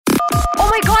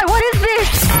my God, what is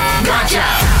this? Gotcha!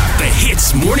 The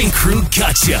Hits Morning Crew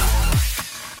Gotcha.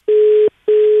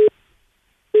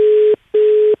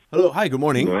 Hello, hi, good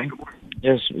morning.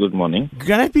 Yes, good morning.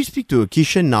 Can I please speak to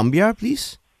Kishan Nambiar,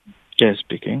 please? Yes,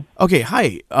 speaking. Okay,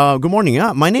 hi. Good morning.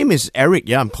 My name is Eric.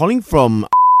 I'm calling from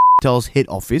Tel's head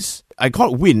office. I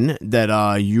called Win that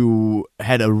you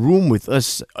had a room with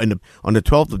us on the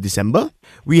 12th of December.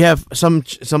 We have some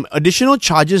additional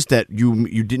charges that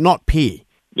you did not pay.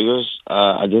 Because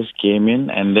I just came in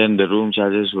and then the room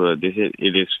charges they said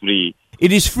it is free.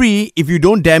 It is free if you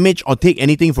don't damage or take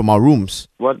anything from our rooms.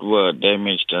 What were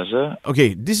damaged, sir?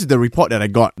 Okay, this is the report that I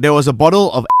got. There was a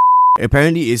bottle of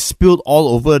apparently it's spilled all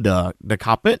over the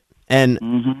carpet, and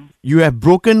you have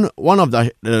broken one of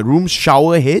the room's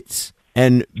shower heads,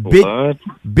 and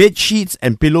bed sheets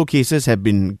and pillowcases have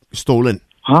been stolen.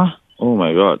 Huh? Oh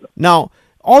my God. Now,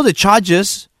 all the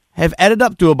charges have added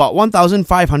up to about 1,500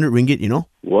 ringgit, you know.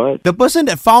 What? The person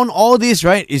that found all this,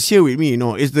 right, is here with me, you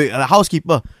know, is the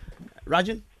housekeeper.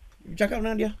 Rajan, you cakap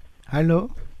dengan dia. Hello.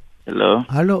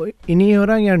 Hello. Ini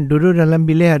orang yang duduk dalam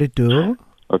bilik hari tu.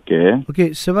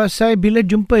 Okay, sebab saya bila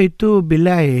jumpa itu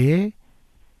bilik,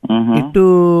 itu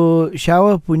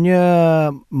shower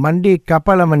punya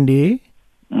kapal mandi,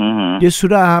 dia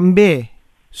sudah ambil.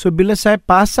 So bila saya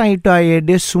pasang itu air,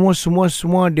 dia semua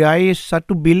dia air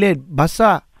satu bilik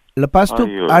basah. Lepas tu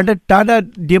ada tada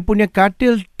dia punya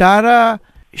katil, tada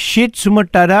sheet semua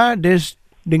tada, dia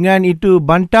dengan itu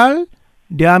bantal,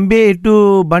 dia ambil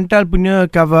itu bantal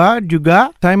punya cover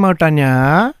juga. Saya mau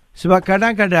tanya, sebab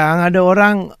kadang-kadang ada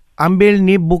orang ambil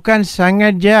ni bukan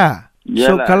sengaja.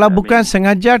 So kalau bukan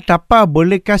sengaja, tak apa,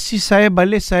 boleh kasih saya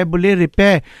balik, saya boleh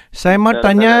repair. Saya mau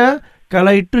tanya,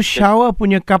 kalau itu shower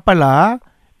punya kepala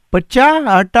pecah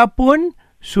ataupun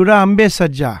sudah ambil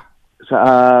saja.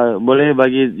 Boleh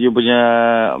bagi you punya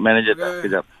manager tak?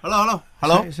 Kejap.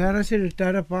 Hello. Saya rasa dia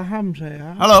tak ada faham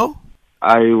saya. Hello.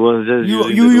 I was just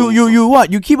you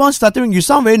what? You keep on stuttering. You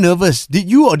sound very nervous.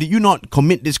 Did you or did you not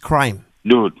commit this crime?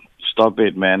 Dude, stop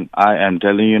it, man. I am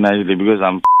telling you nicely because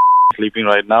I'm sleeping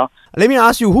right now. Let me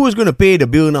ask you, who is going to pay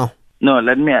the bill now? No,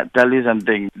 let me tell you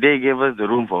something. They gave us the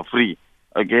room for free,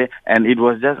 okay? And it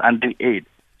was just until 8.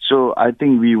 So I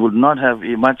think we would not have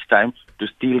much time to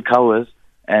steal covers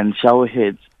and shower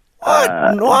heads.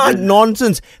 What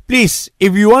nonsense. Please,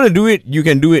 if you want to do it, you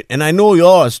can do it. And I know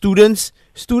you're students.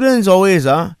 Students always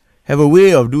have a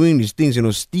way of doing these things, you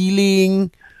know,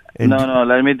 stealing. And no,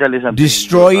 let me tell you something.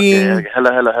 Destroying. Okay.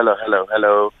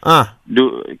 Hello.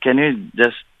 Can you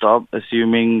just stop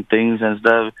assuming things and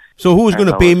stuff? So who's going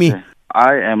to pay me?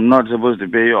 I am not supposed to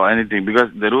pay you or anything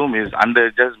because the room is under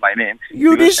just my name.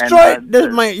 You destroyed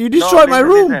my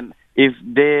room. Listen, if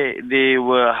they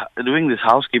were doing this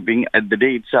housekeeping at the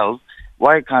day itself,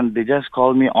 why can't they just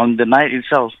call me on the night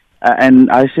itself? And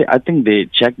I think they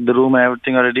checked the room and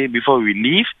everything already before we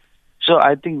leave. So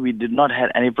I think we did not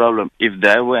have any problem. If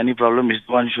there were any problem, Mr.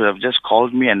 Wan should have just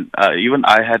called me, and even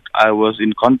I was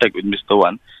in contact with Mr.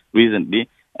 Wan recently,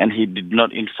 and he did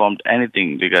not inform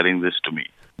anything regarding this to me.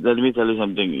 Let me tell you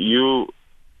something. You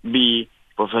be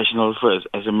professional first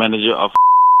as a manager of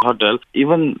hotel.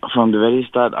 Even from the very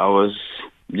start, I was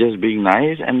just being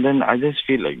nice, and then I just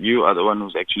feel like you are the one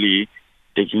who's actually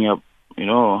taking up,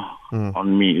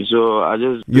 on me. So I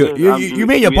just you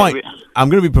made your point. I'm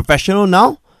going to be professional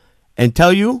now and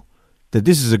tell you that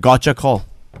this is a gotcha call.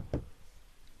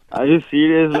 Are you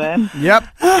serious, man? Yep.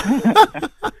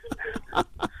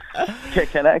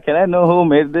 Can I know who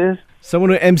made this?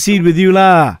 Someone who MC'd with you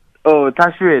lah. Oh,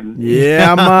 Tashwin.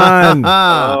 Yeah, man.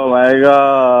 Oh my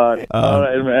God. All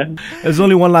right, man. There's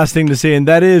only one last thing to say, and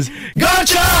that is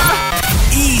Gotcha!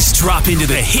 Eavesdrop into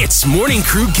the Hits Morning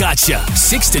Crew Gotcha.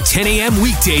 6 to 10 a.m.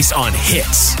 weekdays on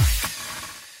Hits.